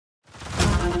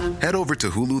Head over to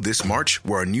Hulu this March,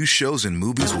 where our new shows and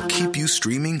movies will keep you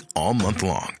streaming all month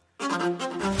long.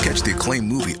 Catch the acclaimed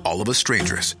movie All of Us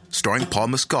Strangers, starring Paul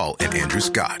Mescal and Andrew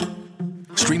Scott.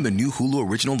 Stream the new Hulu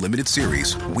original limited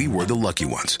series We Were the Lucky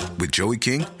Ones with Joey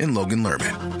King and Logan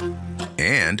Lerman.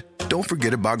 And don't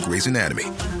forget about Grey's Anatomy.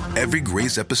 Every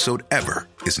Grey's episode ever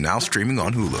is now streaming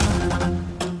on Hulu.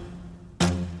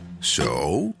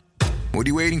 So, what are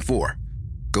you waiting for?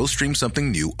 Go stream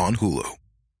something new on Hulu.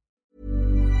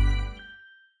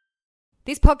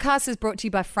 This podcast is brought to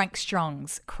you by Frank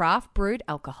Strong's craft brewed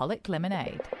alcoholic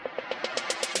lemonade.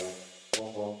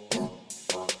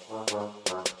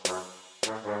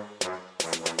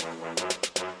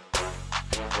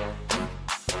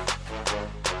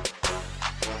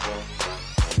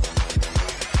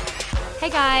 Hey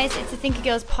guys, it's the Thinker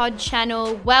Girls Pod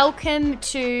channel. Welcome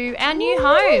to our new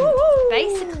home,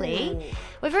 basically.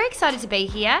 We're very excited to be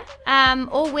here.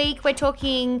 All week we're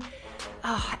talking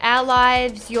our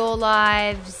lives, your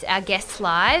lives, our guests'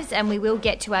 lives, and we will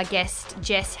get to our guest,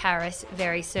 Jess Harris,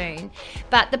 very soon.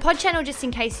 But the Pod channel, just in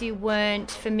case you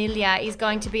weren't familiar, is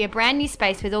going to be a brand new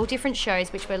space with all different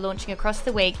shows which we're launching across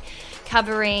the week,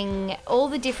 covering all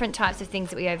the different types of things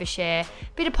that we overshare,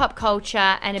 a bit of pop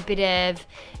culture and a bit of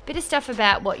stuff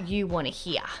about what you want to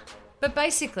hear. But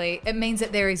basically, it means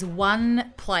that there is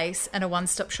one place and a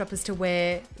one-stop shop as to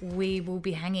where we will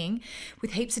be hanging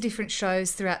with heaps of different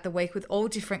shows throughout the week with all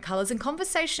different colours and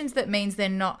conversations. That means they're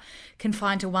not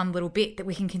confined to one little bit, that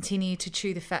we can continue to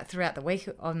chew the fat throughout the week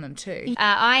on them too.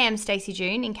 I am Stacey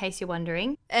June, in case you're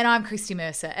wondering. And I'm Christy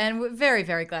Mercer, and we're very,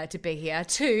 very glad to be here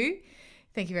too.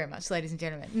 Thank you very much, ladies and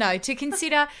gentlemen.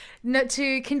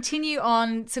 To continue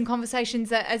on some conversations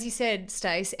that, as you said,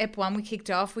 Stace, Ep 1 we kicked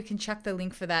off. We can chuck the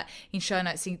link for that in show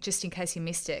notes just in case you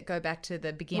missed it. Go back to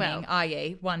the beginning,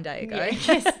 i.e. one day ago.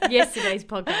 Yeah, yesterday's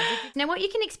podcast. Now, what you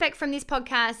can expect from this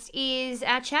podcast is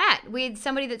our chat with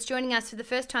somebody that's joining us for the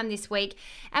first time this week.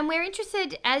 And we're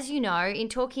interested, as you know, in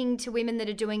talking to women that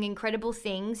are doing incredible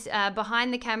things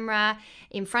behind the camera,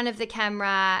 in front of the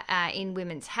camera, in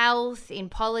women's health, in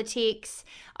politics.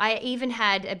 I even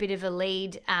had a bit of a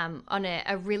lead on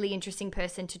a really interesting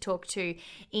person to talk to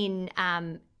in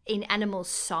animal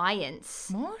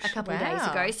science a couple of days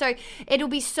ago. So it'll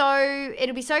be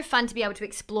so fun to be able to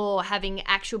explore having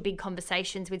actual big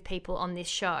conversations with people on this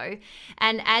show.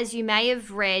 And as you may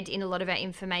have read in a lot of our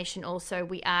information also,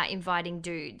 we are inviting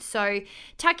dudes. So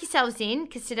tuck yourselves in,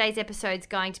 because today's episode is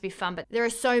going to be fun, but there are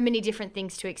so many different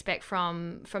things to expect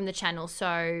from the channel. So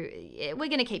we're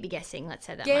going to keep you guessing, let's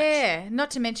say that much. Yeah,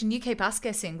 not to mention you keep us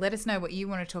guessing. Let us know what you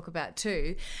want to talk about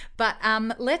too. But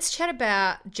let's chat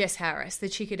about Jess Harris, the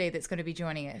chickadee that's going to be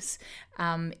joining us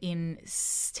in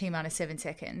T-minus 7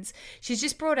 seconds. She's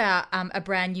just brought out a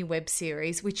brand new web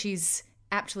series, which is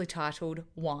aptly titled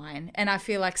Wine. And I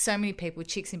feel like so many people,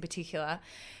 chicks in particular,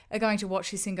 are going to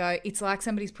watch this and go, it's like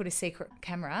somebody's put a secret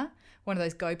camera, one of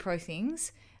those GoPro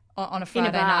things, on a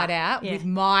Friday night out with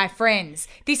my friends.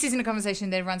 This isn't a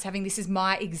conversation that everyone's having. This is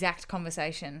my exact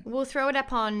conversation. We'll throw it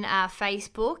up on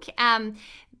Facebook.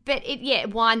 But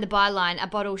wine, the byline, a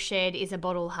bottle shared is a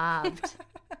bottle halved.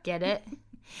 Get it?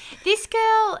 This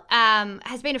girl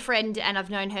has been a friend, and I've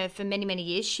known her for many, many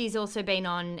years. She's also been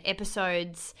on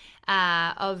episodes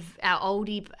of our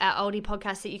oldie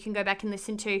podcast that you can go back and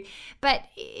listen to. But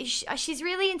she's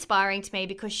really inspiring to me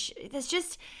because there's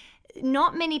just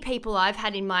not many people I've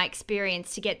had in my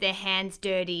experience to get their hands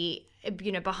dirty,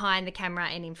 behind the camera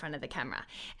and in front of the camera.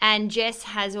 And Jess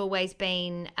has always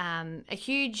been a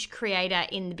huge creator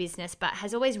in the business, but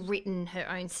has always written her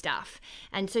own stuff.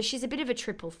 And so she's a bit of a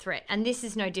triple threat. And this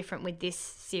is no different with this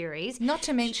series. Not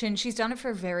to mention, she's done it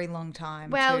for a very long time.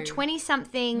 Well, too.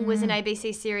 20-something was an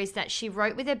ABC series that she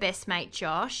wrote with her best mate,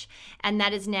 Josh. And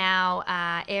that is now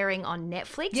airing on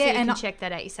Netflix. Yeah, so you can check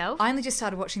that out yourself. I only just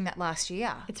started watching that last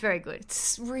year. It's very good.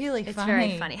 It's really funny. It's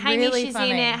very funny. Hamish really is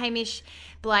funny. in it. Hamish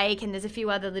Blake, and there's a few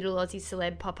other little Aussie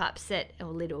celeb pop-ups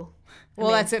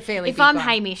Well, that's a fairly if big I'm one.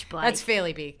 Hamish Blake. That's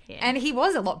fairly big. Yeah. And he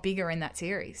was a lot bigger in that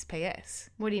series, P.S.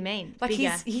 What do you mean? Like Bigger,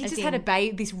 he as just in-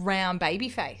 had this round baby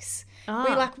face. Oh. Where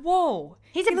you're like, whoa.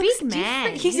 He's he a looks big man.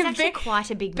 different. He's actually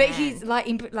quite a big but man. he's like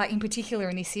in particular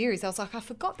in this series, I was like, I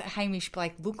forgot that Hamish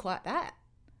Blake looked like that.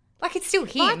 Like, it's still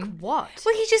him. Like what?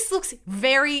 Well, he just looks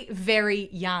very, very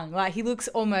young. Like, he looks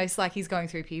almost like he's going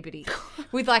through puberty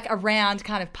with like a round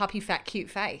kind of puppy fat cute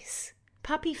face.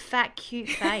 Puppy fat cute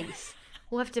face.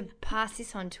 We'll have to pass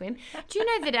this on to him. Do you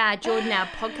know that Jordan, our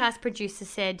podcast producer,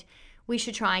 said we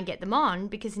should try and get them on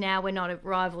because now we're not at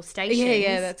rival stations?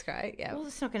 Yeah, that's great. Yeah. Well,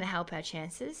 it's not going to help our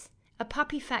chances. A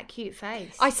puppy fat cute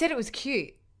face. I said it was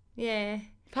cute. Yeah.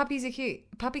 Puppies are cute.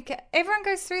 Everyone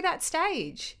goes through that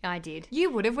stage. I did. You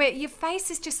would have. Where your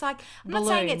face is just like, I'm not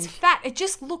saying it's Ballooned. fat. It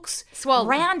just looks Swollen.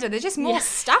 rounder. There's just more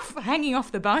stuff hanging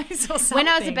off the bones or something. When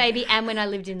I was a baby and when I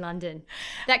lived in London.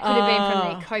 That could have been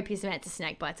from the copious amounts of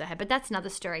snake bites I had, but that's another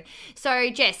story. So,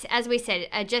 Jess, as we said,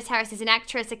 Jess Harris is an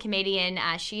actress, a comedian.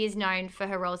 She is known for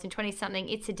her roles in 20-something,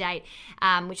 It's a Date,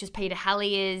 which is Peter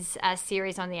Hallier's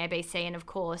series on the ABC, and, of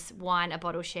course, Wine, a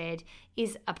Bottle Shared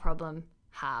is a Problem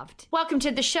Halved. Welcome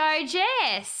to the show,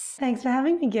 Jess. Thanks for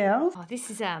having me, girls. Oh,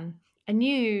 this is a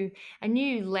new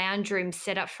lounge room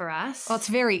set up for us. Well, it's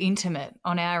very intimate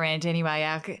on our end anyway.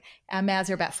 Our mouths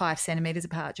are about 5 centimetres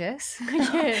apart, Jess.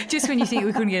 Just when you think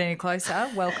we couldn't get any closer,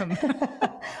 welcome.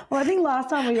 Well, I think last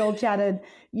time we all chatted,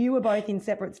 you were both in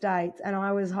separate states and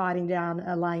I was hiding down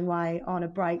a laneway on a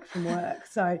break from work.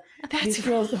 So this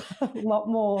feels a lot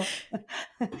more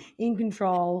in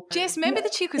control. Jess, remember the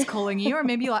chick was calling you? Or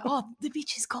remember you're like, oh, the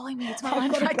bitch is calling me. It's my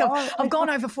lunch break. go. I've gone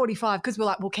over 45 because we're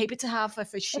like, we'll keep it to half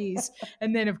for shiz.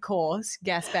 And then, of course,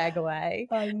 gas bag away.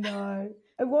 I know.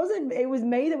 It was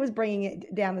me that was bringing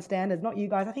it down the standards, not you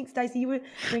guys. I think, Stacey, you were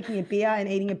drinking a beer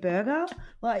and eating a burger.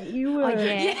 Like, you were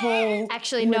full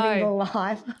Actually, living no. the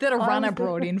life. That a runner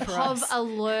brought in for Pov us.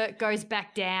 alert goes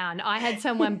back down. I had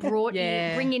someone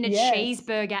bring in a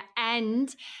cheeseburger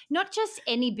and not just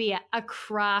any beer, a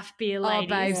craft beer, lady. Oh,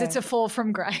 babes, it's a fall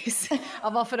from grace.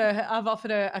 I've offered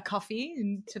her a coffee,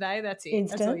 and today that's it.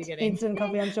 That's all you're getting. Instant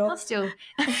coffee, I'm sure. I'll still.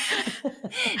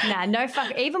 Nah, no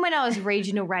fuck. Even when I was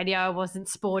regional radio, I wasn't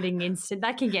sporting instant.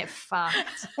 That can get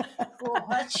fucked. Oh,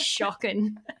 that's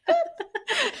shocking.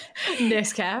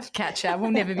 Nescaf, catch-up.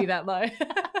 We'll never be that low.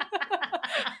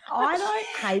 I don't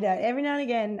hate it. Every now and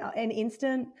again, an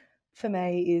instant for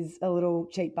me is a little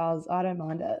cheap buzz. I don't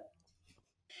mind it.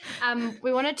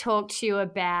 We want to talk to you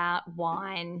about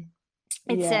Wine.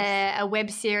 It's a web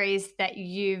series that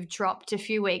you've dropped a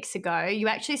few weeks ago. You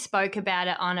actually spoke about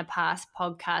it on a past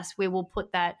podcast. We will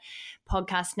put that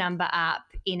podcast number up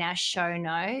in our show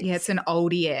notes. Yeah, it's an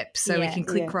oldie ep, so we can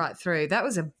click right through. That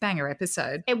was a banger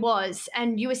episode. It was,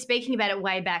 and you were speaking about it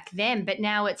way back then, but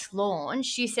now it's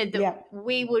launched. You said that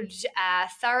we would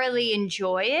thoroughly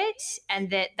enjoy it, and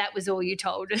that was all you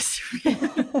told us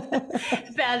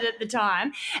about it at the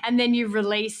time. And then you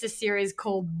released a series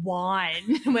called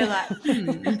Wine. We're like,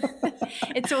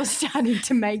 it's all starting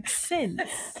to make sense.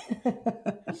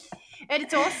 And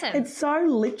it's awesome. It's so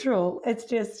literal. It's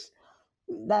just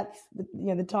that's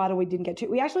the title we didn't get to.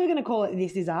 We actually were going to call it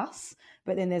This Is Us,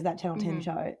 but then there's that Channel 10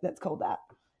 show that's called that.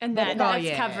 And that's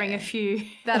covering a few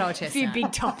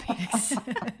big topics.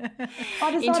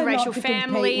 Interracial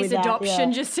families,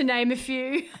 adoption, just to name a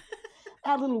few.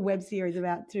 Our little web series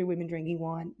about 2 women drinking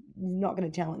wine, not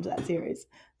going to challenge that series.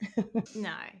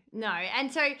 No. And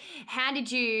so how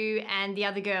did you and the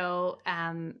other girl,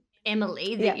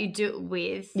 Emily, that you do it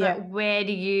with, where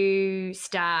do you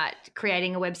start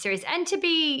creating a web series? And to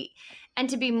be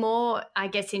more, I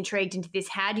guess, intrigued into this,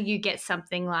 how do you get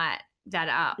something like that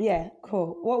up? Yeah,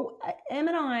 cool. Well, Em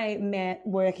and I met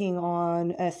working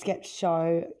on a sketch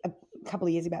show a couple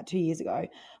of years, about 2 years ago,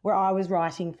 where I was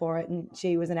writing for it and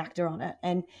she was an actor on it.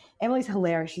 And Emily's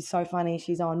hilarious. She's so funny.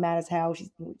 She's on Mad as Hell. She's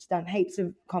done heaps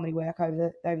of comedy work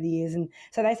over the years. And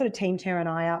so they sort of teamed her and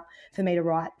I up for me to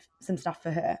write some stuff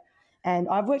for her. And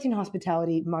I've worked in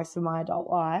hospitality most of my adult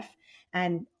life,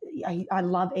 and I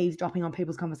love eavesdropping on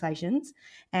people's conversations,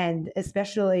 and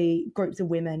especially groups of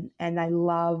women, and they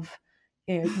love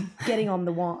getting on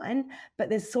the wine. But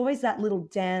there's always that little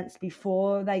dance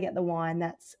before they get the wine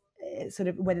that's sort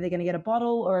of whether they're going to get a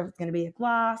bottle or if it's going to be a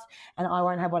glass, and I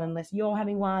won't have one unless you're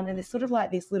having one. And there's sort of like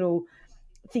this little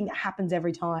thing that happens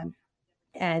every time.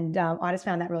 And I just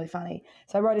found that really funny.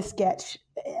 So I wrote a sketch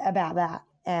about that,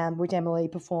 which Emily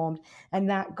performed, and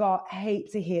that got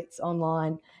heaps of hits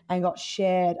online and got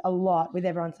shared a lot with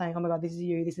everyone saying, oh my God, this is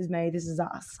you, this is me, this is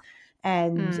us.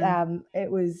 And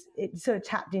it sort of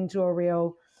tapped into a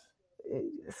real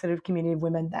sort of community of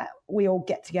women that we all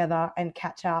get together and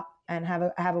catch up and have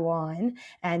a wine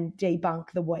and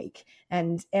debunk the week.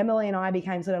 And Emily and I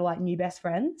became sort of like new best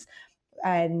friends.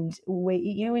 And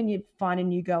we, when you find a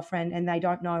new girlfriend and they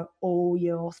don't know all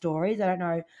your stories, they don't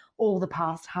know all the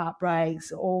past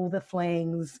heartbreaks, all the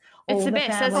flings. It's the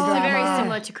best. That's very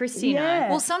similar to Christina. Yeah.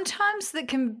 Well, sometimes it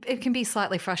can be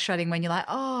slightly frustrating when you're like,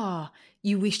 oh,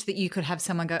 you wish that you could have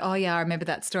someone go, oh yeah, I remember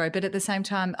that story. But at the same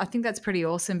time, I think that's pretty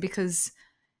awesome because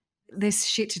there's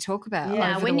shit to talk about.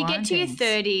 Yeah, when you get to your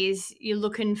 30s, you're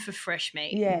looking for fresh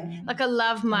meat. Yeah. Like I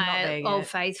love my Old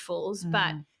Faithfuls,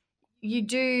 but you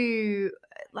do,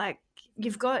 like,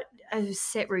 you've got a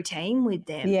set routine with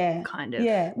them. Yeah, kind of.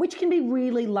 Yeah, which can be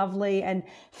really lovely and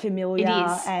familiar It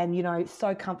is. and, you know,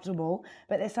 so comfortable.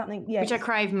 But there's something, Which I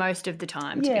crave most of the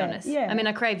time, to be honest. Yeah. I mean,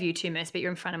 I crave you too, Mess, but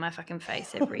you're in front of my fucking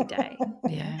face every day.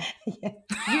 Yeah.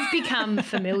 You've become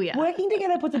familiar. Working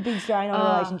together puts a big strain on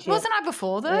a relationship. Wasn't I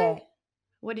before, though? Yeah.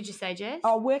 What did you say, Jess?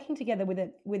 Oh, working together with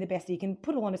a bestie can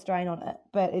put a lot of strain on it,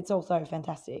 but it's also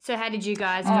fantastic. So how did you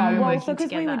guys go working 'cause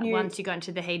we were together once you got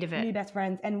into the heat of it? New best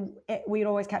friends, and we'd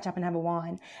always catch up and have a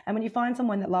wine. And when you find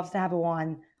someone that loves to have a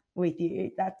wine with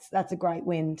you, that's a great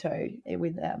win too.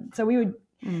 So we would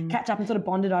catch up and sort of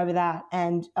bonded over that,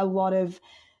 and a lot of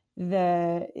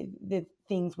the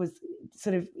things was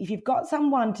sort of, if you've got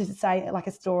someone to say like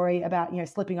a story about, you know,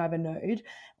 slipping over nude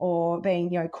or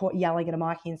being, you know, caught yelling at a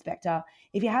Mikey inspector,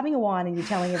 if you're having a wine and you're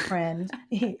telling a friend,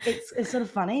 it's sort of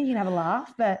funny, you can have a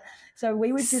laugh. But so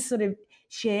we would just sort of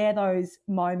share those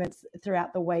moments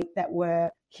throughout the week that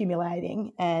were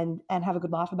humiliating and have a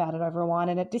good laugh about it over a wine,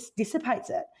 and it just dissipates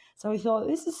it. So we thought,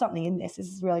 this is something in this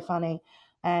is really funny,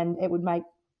 and it would make,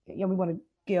 you know, we wanted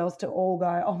girls to all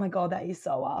go, oh my God, that is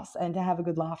so us, and to have a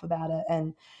good laugh about it,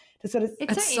 and to sort of...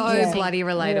 It's so bloody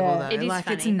relatable though. It is like,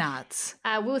 funny. it's nuts.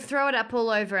 We'll throw it up all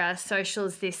over our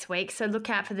socials this week, so look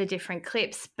out for the different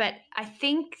clips. But I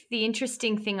think the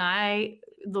interesting thing I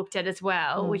looked at as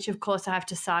well, which of course I have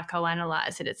to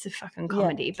psychoanalyze it, it's a fucking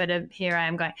comedy, but here I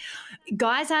am going,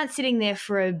 guys aren't sitting there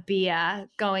for a beer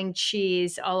going,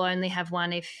 cheers, I'll only have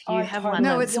one if you have one.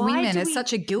 No, it's women. It's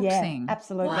such a guilt thing.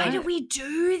 Absolutely. Why do we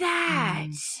do that?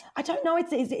 I don't know.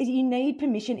 It's you need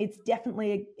permission. It's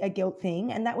definitely a guilt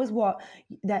thing, and that was what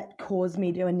that caused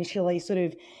me to initially sort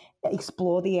of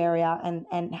explore the area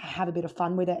and have a bit of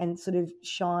fun with it, and sort of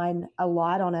shine a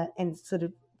light on it, and sort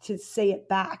of to see it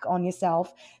back on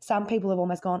yourself. Some people have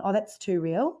almost gone, oh, that's too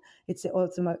real. It's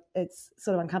sort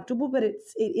of uncomfortable, but it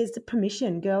is the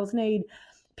permission. Girls need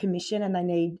permission, and they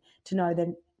need to know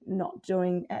they're not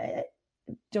doing it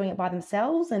by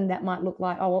themselves, and that might look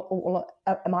like,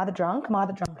 am I the drunk? Am I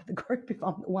the drunk of the group if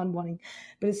I'm the one wanting?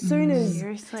 But as soon as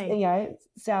Seriously. you know,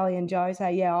 Sally and Joe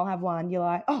say, yeah, I'll have one, you're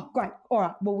like, oh, great, all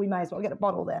right, well, we may as well get a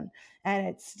bottle then. And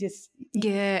it's just...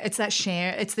 Yeah, it's that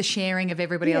share. It's the sharing of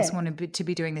everybody else wanting to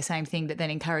be doing the same thing that then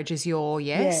encourages your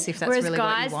yes, if that's Whereas really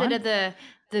guys what you want. that are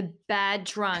the bad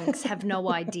drunks have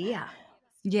no idea.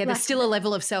 Yeah, there's still a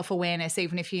level of self-awareness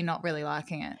even if you're not really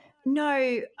liking it.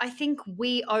 No, I think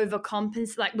we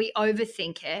overcompensate, like we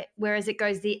overthink it, whereas it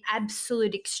goes the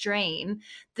absolute extreme.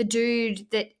 The dude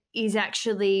that is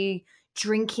actually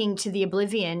drinking to the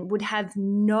oblivion would have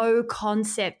no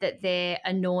concept that they're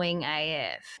annoying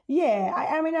AF. Yeah,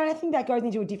 I mean, I think that goes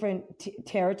into a different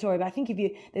territory, but I think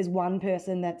if there's one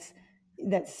person that's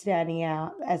standing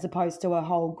out as opposed to a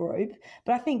whole group,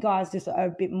 but I think guys just are a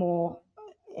bit more...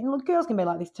 And look, girls can be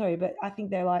like this too, but I think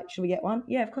they're like, should we get one?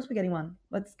 Yeah, of course we're getting one.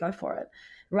 Let's go for it.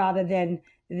 Rather than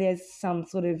there's some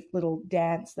sort of little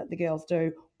dance that the girls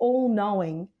do, all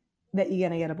knowing that you're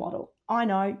going to get a bottle. I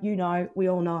know, you know, we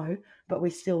all know, but we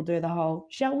still do the whole,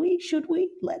 shall we, should we?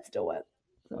 Let's do it.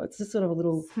 So it's just sort of a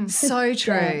little... So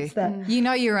true. That, you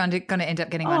know you're going to end up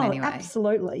getting one anyway.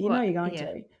 Absolutely. You know you're going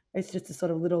to. It's just a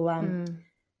sort of little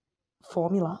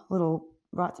formula, little...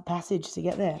 rites of passage to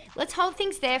get there. Let's hold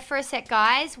things there for a sec,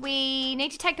 guys. We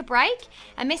need to take a break.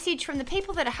 A message from the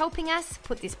people that are helping us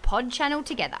put this pod channel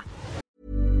together.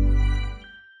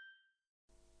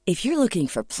 If you're looking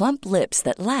for plump lips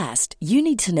that last, you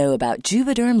need to know about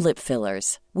Juvederm lip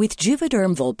fillers. With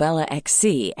Juvederm Volbella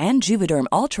XC and Juvederm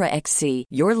Ultra XC,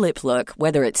 your lip look,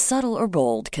 whether it's subtle or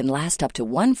bold, can last up to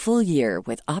 1 full year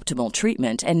with optimal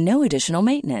treatment and no additional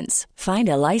maintenance. Find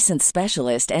a licensed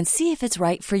specialist and see if it's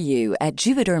right for you at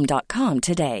Juvederm.com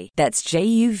today. That's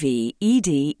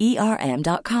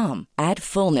JUVEDERM.com. Add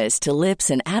fullness to lips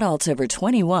in adults over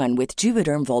 21 with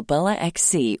Juvederm Volbella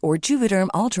XC or Juvederm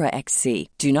Ultra XC.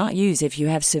 Do not use if you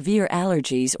have severe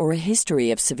allergies or a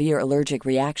history of severe allergic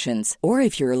reactions, or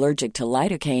if you're allergic to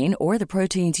lidocaine or the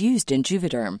proteins used in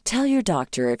Juvederm. Tell your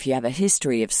doctor if you have a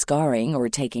history of scarring or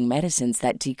taking medicines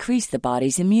that decrease the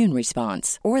body's immune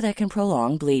response or that can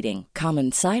prolong bleeding.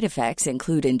 Common side effects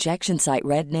include injection site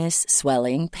redness,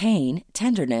 swelling, pain,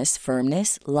 tenderness,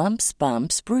 firmness, lumps,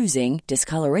 bumps, bruising,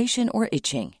 discoloration, or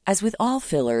itching. As with all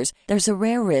fillers, there's a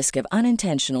rare risk of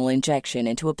unintentional injection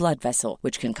into a blood vessel,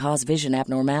 which can cause vision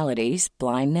abnormalities,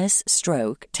 blindness,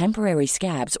 stroke, temporary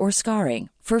scabs, or scarring.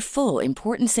 For full,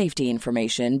 important safety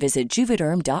information, visit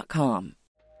Juvederm.com.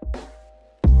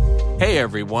 Hey,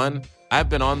 everyone. I've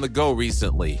been on the go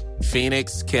recently.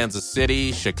 Phoenix, Kansas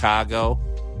City, Chicago.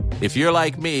 If you're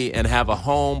like me and have a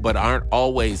home but aren't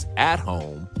always at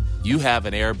home, you have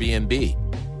an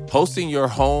Airbnb. Hosting your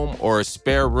home or a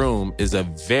spare room is a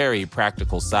very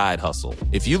practical side hustle.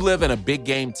 If you live in a big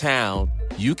game town,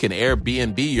 you can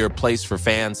Airbnb your place for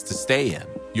fans to stay in.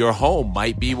 Your home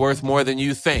might be worth more than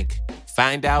you think.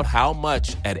 Find out how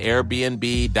much at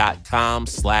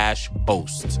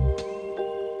airbnb.com/host.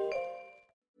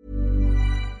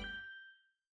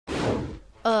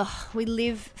 Ugh, we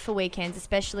live for weekends,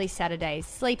 especially Saturdays.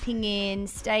 Sleeping in,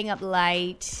 staying up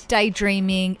late.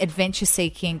 Daydreaming, adventure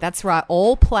seeking. That's right.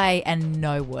 All play and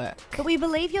no work. But we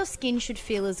believe your skin should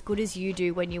feel as good as you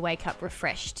do when you wake up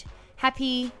refreshed.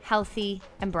 Happy, healthy,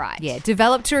 and bright. Yeah,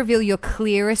 developed to reveal your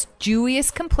clearest,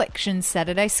 dewiest complexion,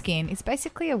 Saturday Skin is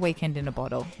basically a weekend in a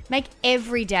bottle. Make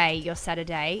every day your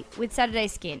Saturday with Saturday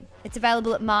Skin. It's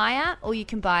available at Maya, or you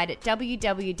can buy it at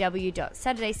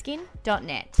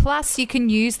www.saturdayskin.net. Plus, you can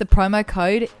use the promo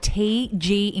code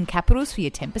TG in capitals for your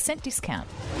 10% discount.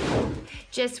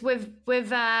 Jess, we've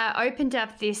opened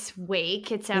up this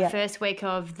week. It's our first week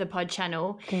of the Pod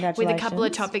Channel with a couple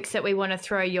of topics that we want to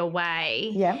throw your way.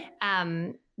 Yeah.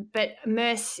 But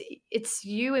Merce, it's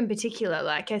you in particular.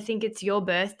 Like, I think it's your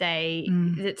birthday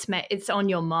it's on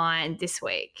your mind this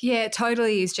week. Yeah, it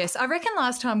totally is, Jess. I reckon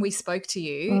last time we spoke to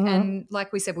you, and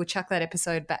like we said, we'll chuck that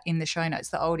episode back in the show notes,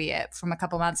 the oldie from a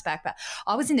couple of months back. But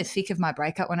I was in the thick of my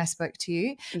breakup when I spoke to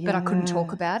you, but I couldn't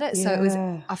talk about it. So it was.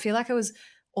 I feel like it was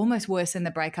almost worse than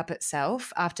the breakup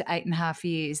itself after 8.5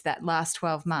 years, that last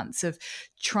 12 months of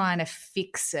trying to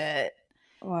fix it,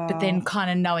 but then kind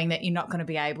of knowing that you're not going to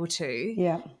be able to.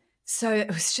 Yeah. So it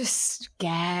was just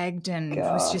gagged and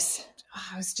I was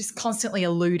just constantly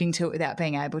alluding to it without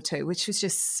being able to, which was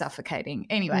just suffocating.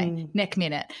 Anyway, neck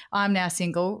minute. I'm now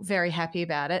single, very happy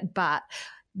about it, but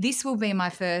this will be my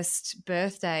first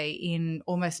birthday in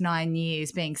almost 9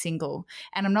 years being single.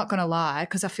 And I'm not going to lie,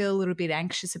 because I feel a little bit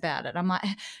anxious about it. I'm like,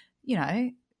 who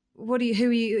are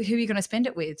you going to spend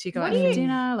it with? Do you go out for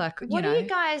dinner? What do you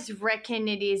guys reckon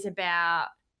it is about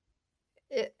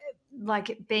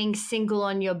like being single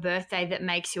on your birthday that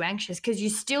makes you anxious? Because you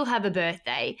still have a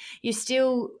birthday, you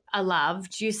still are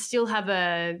loved, you still have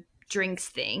a drinks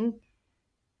thing.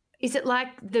 Is it like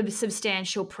the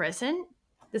substantial present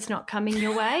that's not coming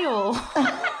your way, or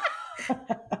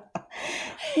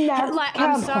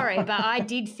I'm sorry, but I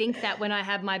did think that when I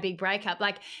had my big breakup.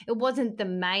 Like, it wasn't the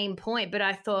main point, but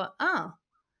I thought,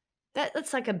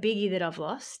 that's like a biggie that I've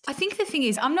lost. I think the thing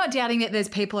is, I'm not doubting that there's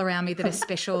people around me that are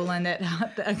special and that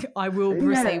I will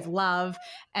receive love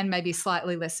and maybe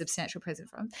slightly less substantial present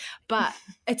from. But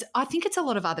I think it's a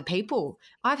lot of other people.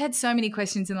 I've had so many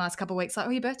questions in the last couple of weeks,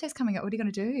 like, your birthday's coming up. What are you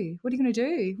going to do? What are you going to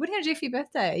do? What are you going to do for your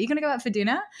birthday? Are you going to go out for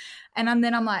dinner? And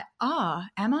then I'm like,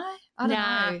 am I? I don't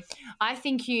know. I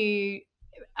think you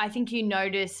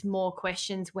notice more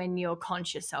questions when you're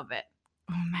conscious of it.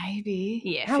 Oh, maybe.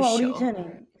 Yeah, How old are you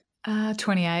turning?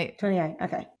 28. 28,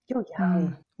 okay. You're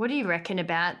young. What do you reckon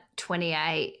about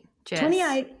 28, Jess?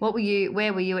 28.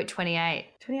 Where were you at 28?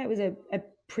 28 was a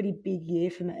pretty big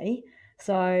year for me.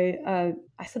 So I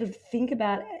sort of think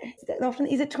about, often,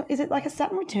 is it like a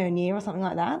Saturn return year or something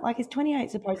like that? Like, is 28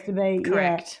 supposed to be?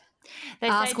 Correct. They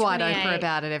Ask Wide Oprah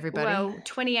about it, everybody. Well,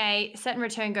 28, Saturn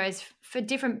return goes for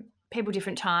different people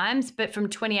different times, but from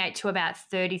 28 to about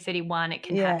 30, 31 it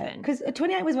can happen. Because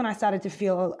 28 was when I started to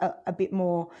feel a bit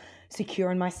more secure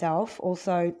in myself.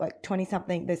 Also, like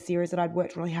 20-something, the series that I'd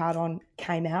worked really hard on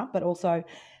came out, but also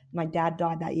my dad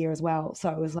died that year as well. So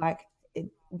it was like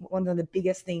one of the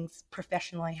biggest things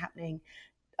professionally happening,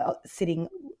 sitting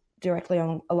directly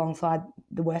alongside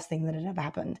the worst thing that had ever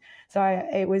happened. So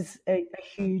it was a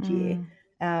huge year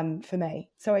for me.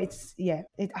 So it's, I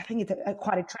think it's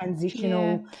quite a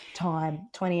transitional time,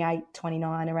 28,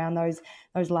 29, around those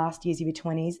last years of your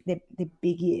 20s. They're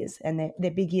big years, and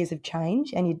they're big years of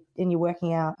change, and you're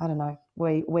working out, I don't know,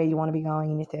 where you want to be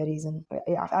going in your 30s. And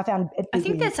I found it I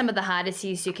think they're some of the hardest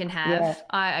years you can have. Yeah.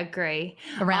 I agree.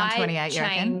 Around 28, you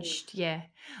reckon?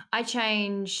 I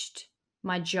changed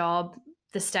my job,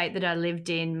 the state that I lived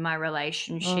in, my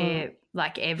relationship,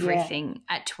 like everything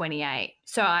at 28.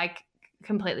 So I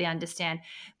completely understand.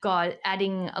 God,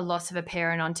 adding a loss of a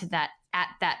parent onto that at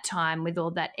that time with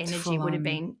all that energy would have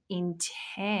been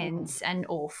intense and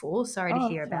awful. Sorry to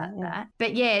hear about that.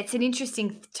 But yeah, it's an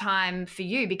interesting time for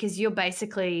you because you're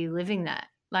basically living that.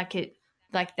 Like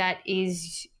that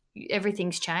is,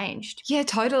 everything's changed. Yeah,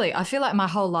 totally. I feel like my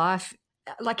whole life,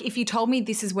 like if you told me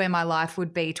this is where my life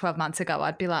would be 12 months ago,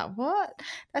 I'd be like, what?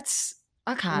 I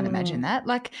can't imagine that.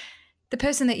 Like, the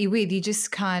person that you're with, you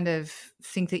just kind of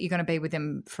think that you're going to be with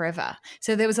them forever.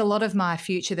 So there was a lot of my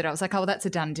future that I was like, oh, that's a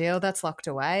done deal. That's locked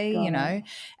away, you know.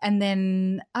 And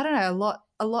then, I don't know,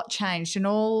 a lot changed, and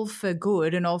all for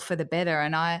good and all for the better.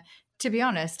 And I To be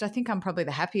honest, I think I'm probably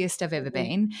the happiest I've ever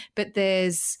Mm-hmm. been, but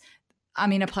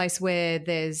I'm in a place where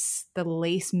there's the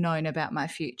least known about my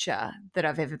future that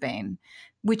I've ever been,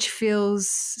 which feels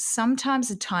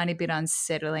sometimes a tiny bit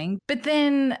unsettling. But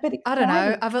then, But I don't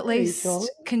know, exciting I've at too, least surely.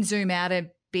 can zoom out a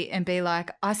bit and be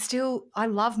like, I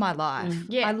love my life.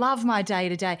 Yeah. I love my day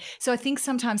to day. So I think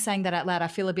sometimes saying that out loud, I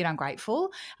feel a bit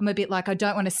ungrateful. I'm a bit like, I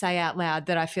don't want to say out loud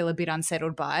that I feel a bit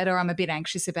unsettled by it, or I'm a bit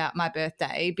anxious about my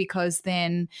birthday, because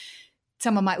then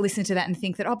someone might listen to that and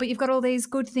think that, oh, but you've got all these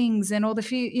good things and all the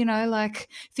few, like,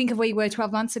 think of where you were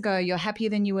 12 months ago. You're happier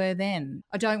than you were then.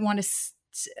 I don't want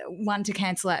one to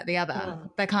cancel out the other.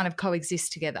 They kind of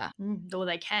coexist together. Or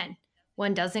they can.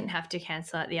 One doesn't have to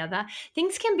cancel out the other.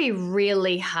 Things can be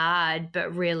really hard,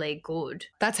 but really good.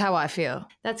 That's how I feel.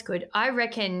 That's good. I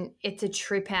reckon it's a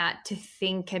trip out to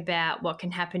think about what can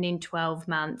happen in 12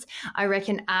 months. I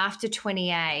reckon after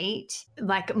 28,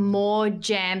 like, more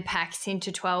jam packs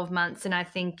into 12 months than I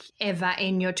think ever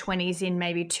in your 20s in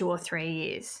maybe 2 or 3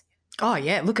 years. Oh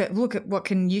yeah, look at what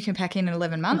you can pack in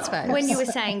 11 months, babe. When you were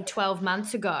saying 12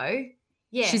 months ago,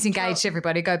 yeah. She's engaged,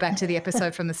 everybody. Go back to the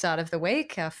episode from the start of the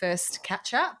week, our first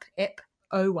catch up, EP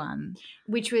 01.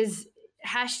 Which was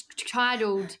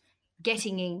titled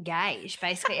Getting Engaged,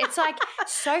 basically. It's like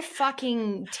so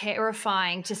fucking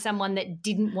terrifying to someone that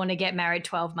didn't want to get married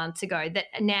 12 months ago, that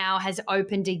now has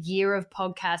opened a year of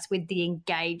podcasts with the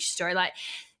engaged story. Like,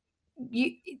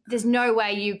 there's no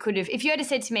way you could have, if you had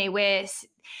said to me, we're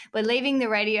leaving the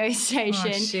radio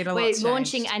station, shit, a we're lot's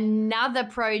launching changed. another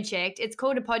project. It's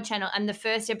called a pod channel, and the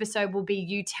first episode will be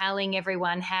you telling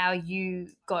everyone how you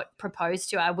got proposed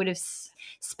to. I would have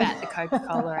spat the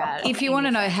Coca-Cola out. If you want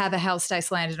to know how the hell Stace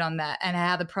landed on that and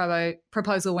how the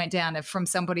proposal went down from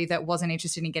somebody that wasn't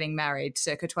interested in getting married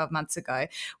circa 12 months ago,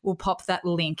 we'll pop that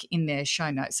link in the show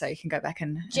notes so you can go back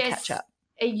and catch up.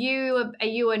 Are you are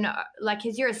you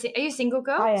a single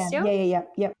girl I am. still?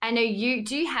 Yeah. And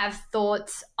do you have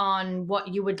thoughts on what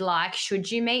you would like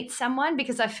should you meet someone?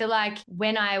 Because I feel like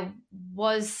when I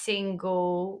was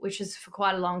single, which was for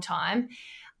quite a long time,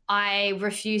 I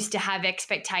refused to have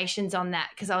expectations on that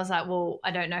because I was like, well,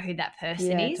 I don't know who that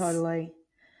person is. Yeah, totally.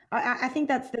 I think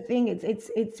that's the thing.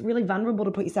 It's really vulnerable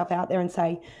to put yourself out there and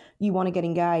say you want to get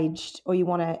engaged or you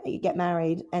want to get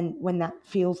married, and when that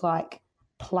feels like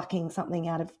plucking something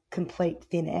out of complete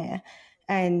thin air.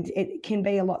 And it can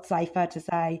be a lot safer to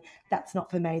say, that's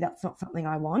not for me, that's not something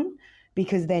I want,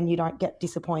 because then you don't get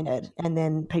disappointed and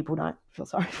then people don't feel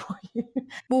sorry for you.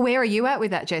 Well, where are you at with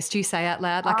that, Jess? Do you say out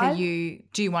loud, like,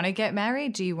 do you want to get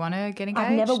married? Do you want to get engaged?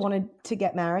 I've never wanted to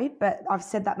get married, but I've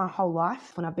said that my whole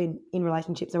life when I've been in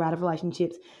relationships or out of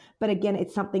relationships. But again,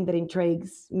 it's something that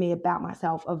intrigues me about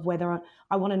myself, of whether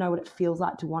I want to know what it feels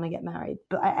like to want to get married.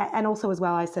 But and also as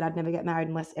well, I said I'd never get married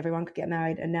unless everyone could get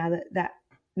married. And now that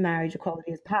marriage equality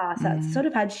has passed, that's sort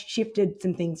of shifted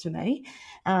some things for me.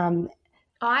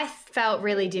 I felt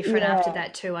really different after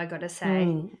that too, I got to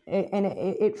say. And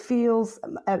it feels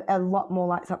a lot more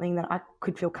like something that I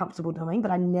could feel comfortable doing, but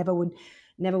I never would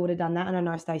have done that. And I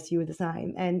know, Stacey, you were the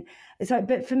same. And so,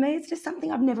 but for me, it's just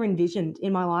something I've never envisioned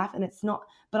in my life. And it's not,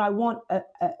 but I want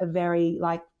a very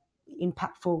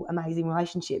impactful, amazing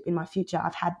relationship in my future.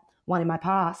 I've had one in my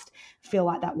past, feel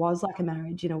like that was like a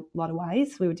marriage in a lot of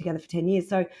ways. We were together for 10 years.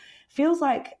 So feels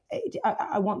like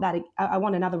I want that. I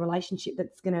want another relationship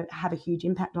that's going to have a huge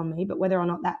impact on me, but whether or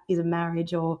not that is a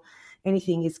marriage or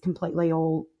anything is completely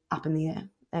all up in the air.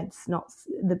 It's not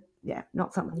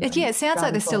not something. Yeah, it sounds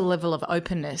like there's still a level of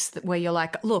openness where you're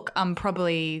like, look,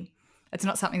 it's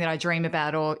not something that I dream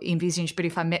about or envisage, but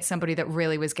if I met somebody that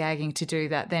really was gagging to do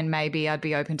that, then maybe I'd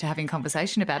be open to having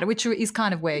conversation about it, which is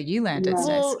kind of where you landed, Stace.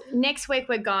 Well, next week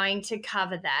we're going to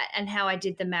cover that and how I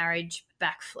did the marriage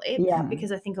backflip,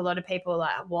 because I think a lot of people are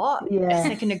like, what? Yeah. A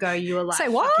second ago you were like Say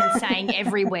what? fucking saying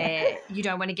everywhere you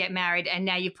don't want to get married, and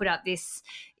now you put up this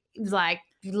like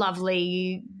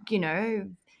lovely,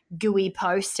 gooey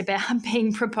post about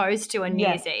being proposed to on New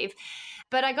Year's Eve.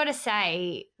 But I got to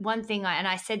say one thing, and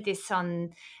I said this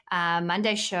on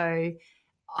Monday's show,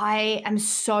 I am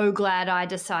so glad I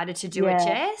decided to do it,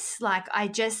 Jess. Like,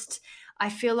 I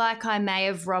feel like I may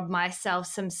have robbed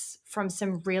myself from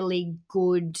some really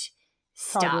good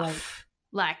stuff. Totally.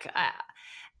 Like,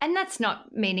 and that's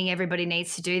not meaning everybody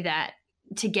needs to do that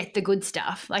to get the good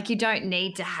stuff. Like, you don't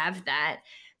need to have that.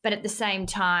 But at the same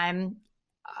time,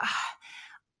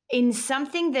 in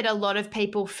something that a lot of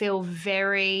people feel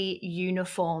very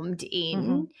uniformed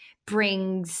in,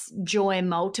 brings joy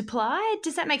multiplied.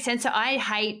 Does that make sense? So I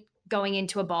hate going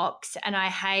into a box, and I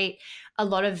hate a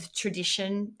lot of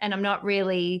tradition, and I'm not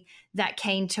really that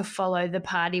keen to follow the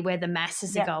party where the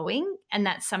masses are going, and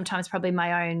that's sometimes probably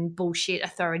my own bullshit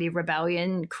authority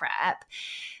rebellion crap.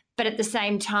 But at the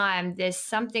same time, there's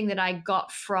something that I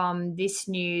got from this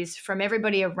news, from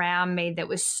everybody around me, that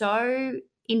was so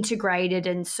integrated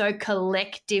and so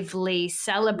collectively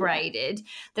celebrated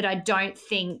that I don't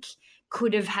think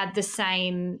could have had the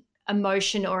same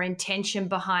emotion or intention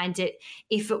behind it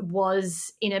if it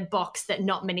was in a box that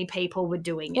not many people were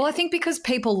doing it. Well, I think because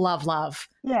people love love.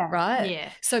 Yeah. Right? Yeah.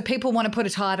 So people want to put a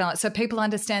title on it. So people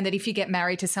understand that if you get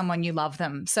married to someone, you love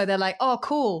them. So they're like, oh,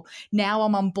 cool. Now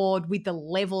I'm on board with the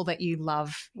level that you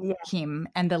love him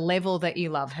and the level that you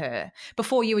love her.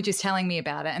 Before you were just telling me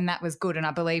about it and that was good and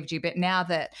I believed you. But now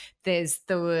that there's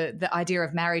the idea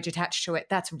of marriage attached to it,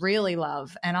 that's really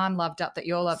love. And I'm loved up that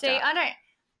you're loved up.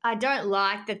 I don't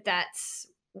like that.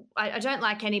 I don't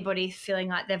like anybody feeling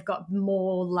like they've got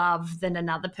more love than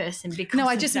another person because no,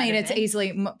 I of just that mean event. it's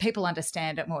easily people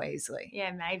understand it more easily.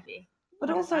 Yeah, maybe.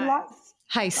 But also, life's.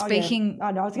 Hey, speaking.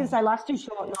 I know. I was going to say life's too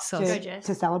short not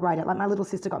to celebrate it. Like my little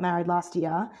sister got married last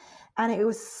year, and it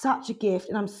was such a gift.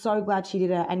 And I'm so glad she did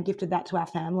it and gifted that to our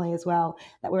family as well.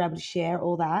 That we're able to share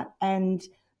all that. And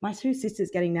my two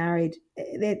sisters getting married,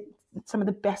 they're some of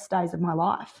the best days of my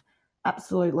life.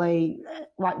 Absolutely.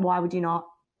 Like, why would you not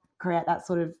create that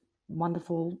sort of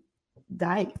wonderful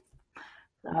day?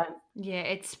 So, yeah,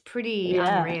 it's pretty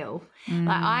unreal. Like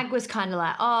I was kind of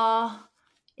like, oh,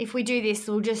 if we do this,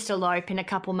 we'll just elope in a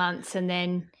couple months and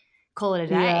then call it a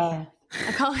day. Yeah.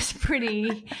 Like I was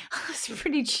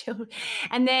pretty chill.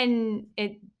 And then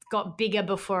it got bigger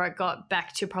before it got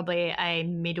back to probably a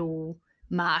middle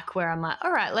mark where I'm like,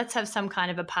 all right, let's have some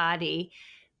kind of a party,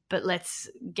 but let's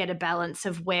get a balance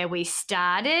of where we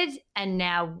started and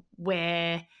now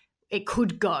where it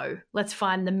could go. Let's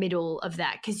find the middle of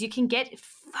that because you can get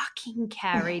fucking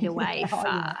carried away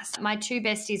fast. My two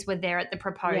besties were there at the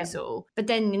proposal, but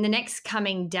then in the next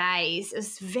coming days,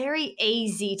 it's very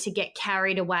easy to get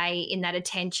carried away in that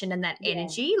attention and that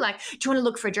energy. Like, do you want to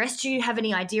look for a dress? Do you have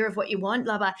any idea of what you want?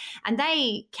 Blah, blah. And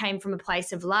they came from a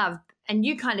place of love and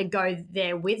you kind of go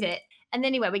there with it. And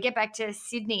anyway, we get back to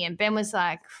Sydney and Ben was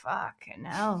like, fucking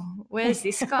hell, where's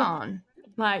this gone?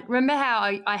 Like, remember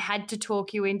how I had to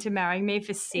talk you into marrying me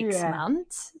for 6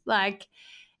 months? Like,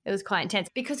 it was quite intense.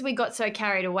 Because we got so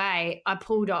carried away, I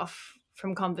pulled off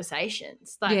from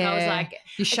conversations. Like, I was like,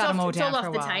 you shut them all down it's all for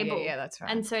off a the while. table. Yeah, that's right.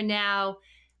 And so now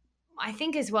I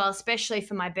think as well, especially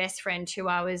for my best friend who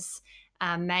I was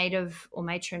maid of or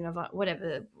matron of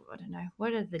whatever, I don't know.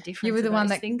 What are the differences? You were the one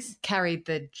that things? carried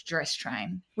the dress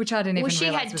train, which I didn't even realize.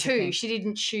 Well, she had was a two. thing. She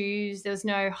didn't choose. There was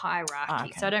no hierarchy.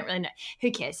 Okay. So I don't really know.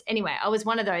 Who cares? Anyway, I was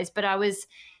one of those, but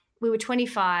we were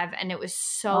 25 and it was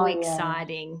so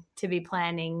exciting to be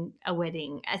planning a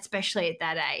wedding, especially at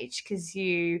that age, because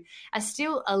you are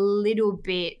still a little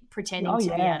bit pretending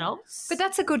to be adults. But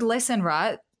that's a good lesson,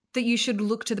 right? That you should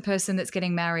look to the person that's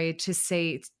getting married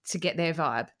to get their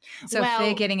vibe. So if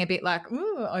they're getting a bit like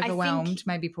overwhelmed,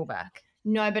 maybe pull back.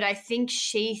 No, but I think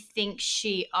she thinks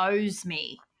she owes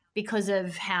me because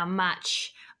of how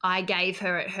much I gave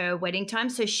her at her wedding time.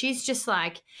 So she's just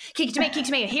like, kick to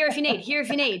me, here if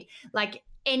you need. Like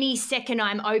any second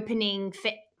I'm opening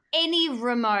for any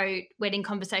remote wedding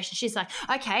conversation, she's like,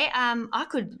 okay, I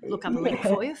could look up a link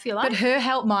for you if you like. But her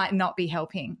help might not be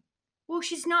helping. Well,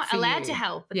 she's not allowed to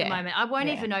help at the moment. I won't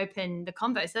even open the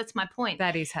convo. So that's my point.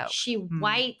 That is help. She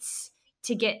waits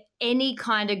to get any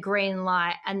kind of green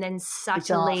light and then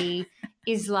subtly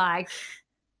is like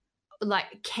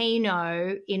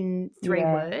Keno in 3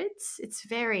 words. It's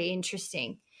very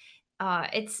interesting.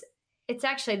 It's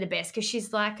actually the best because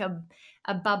she's like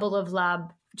a bubble of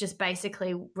love, just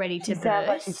basically ready to burst.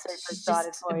 Like she's super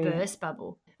excited just a burst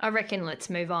bubble. I reckon let's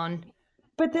move on.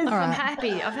 But there's I'm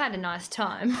happy. I've had a nice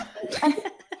time.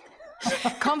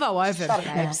 Convo over,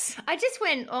 babes. I just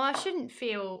went, I shouldn't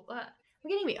feel... I'm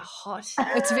getting a bit hot.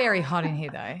 It's very hot in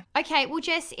here, though. Okay, well,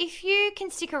 Jess, if you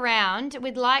can stick around,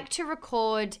 we'd like to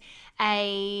record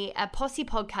a posse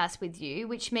podcast with you,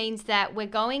 which means that we're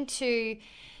going to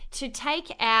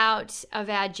take out of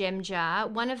our gem jar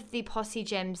one of the posse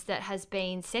gems that has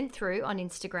been sent through on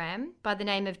Instagram by the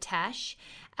name of Tash.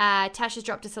 Tash has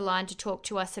dropped us a line to talk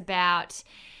to us about,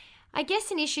 I guess,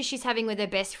 an issue she's having with her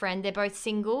best friend. They're both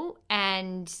single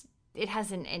and it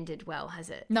hasn't ended well,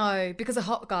 has it? No, because a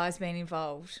hot guy's been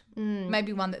involved.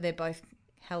 Maybe one that they're both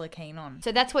hella keen on.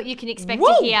 So that's what you can expect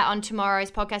to hear on tomorrow's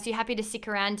podcast. You happy to stick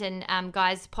around and,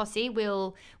 guys, posse,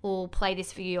 we'll play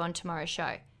this for you on tomorrow's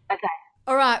show. Okay.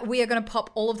 All right, we are going to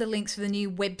pop all of the links for the new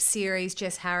web series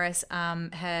Jess Harris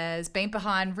has been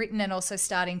behind, written and also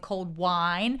starting, called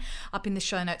Wine, up in the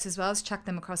show notes as well. So chuck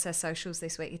them across our socials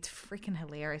this week. It's freaking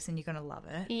hilarious and you're going to love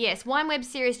it. Yes, Wine web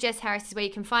series Jess Harris is where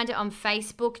you can find it on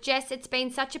Facebook. Jess, it's been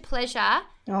such a pleasure.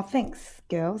 Oh, thanks,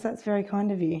 girls. That's very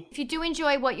kind of you. If you do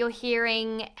enjoy what you're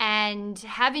hearing and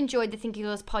have enjoyed the Thinking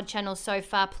Girls pod channel so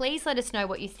far, please let us know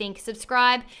what you think.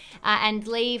 Subscribe and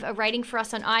leave a rating for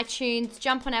us on iTunes.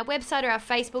 Jump on our website or our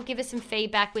Facebook. Give us some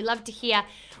feedback. We love to hear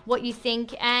what you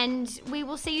think, and we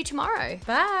will see you tomorrow.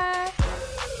 Bye.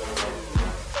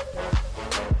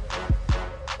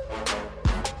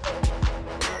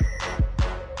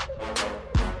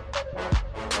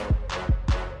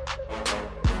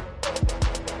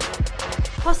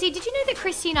 Posse, did you know that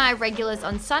Christy and I are regulars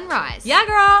on Sunrise? Yeah,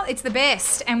 girl, it's the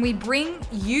best. And we bring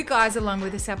you guys along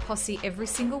with us, our posse, every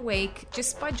single week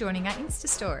just by joining our Insta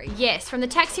story. Yes, from the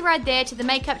taxi ride there to the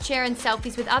makeup chair and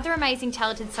selfies with other amazing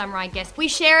talented Sunrise guests, we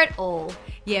share it all.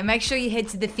 Yeah, make sure you head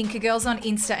to the Thinker Girls on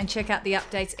Insta and check out the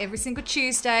updates every single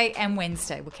Tuesday and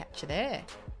Wednesday. We'll catch you there.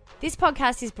 This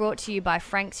podcast is brought to you by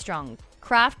Frank Strong,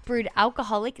 craft brewed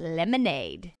alcoholic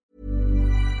lemonade.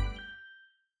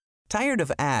 Tired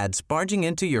of ads barging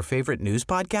into your favorite news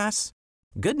podcasts?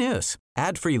 Good news.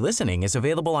 Ad-free listening is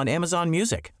available on Amazon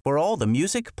Music for all the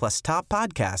music plus top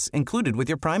podcasts included with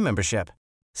your Prime membership.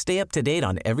 Stay up to date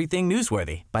on everything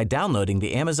newsworthy by downloading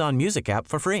the Amazon Music app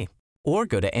for free or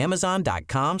go to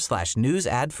amazon.com/news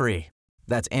ad free.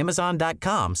 That's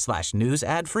amazon.com/news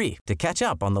ad free to catch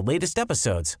up on the latest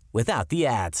episodes without the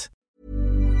ads.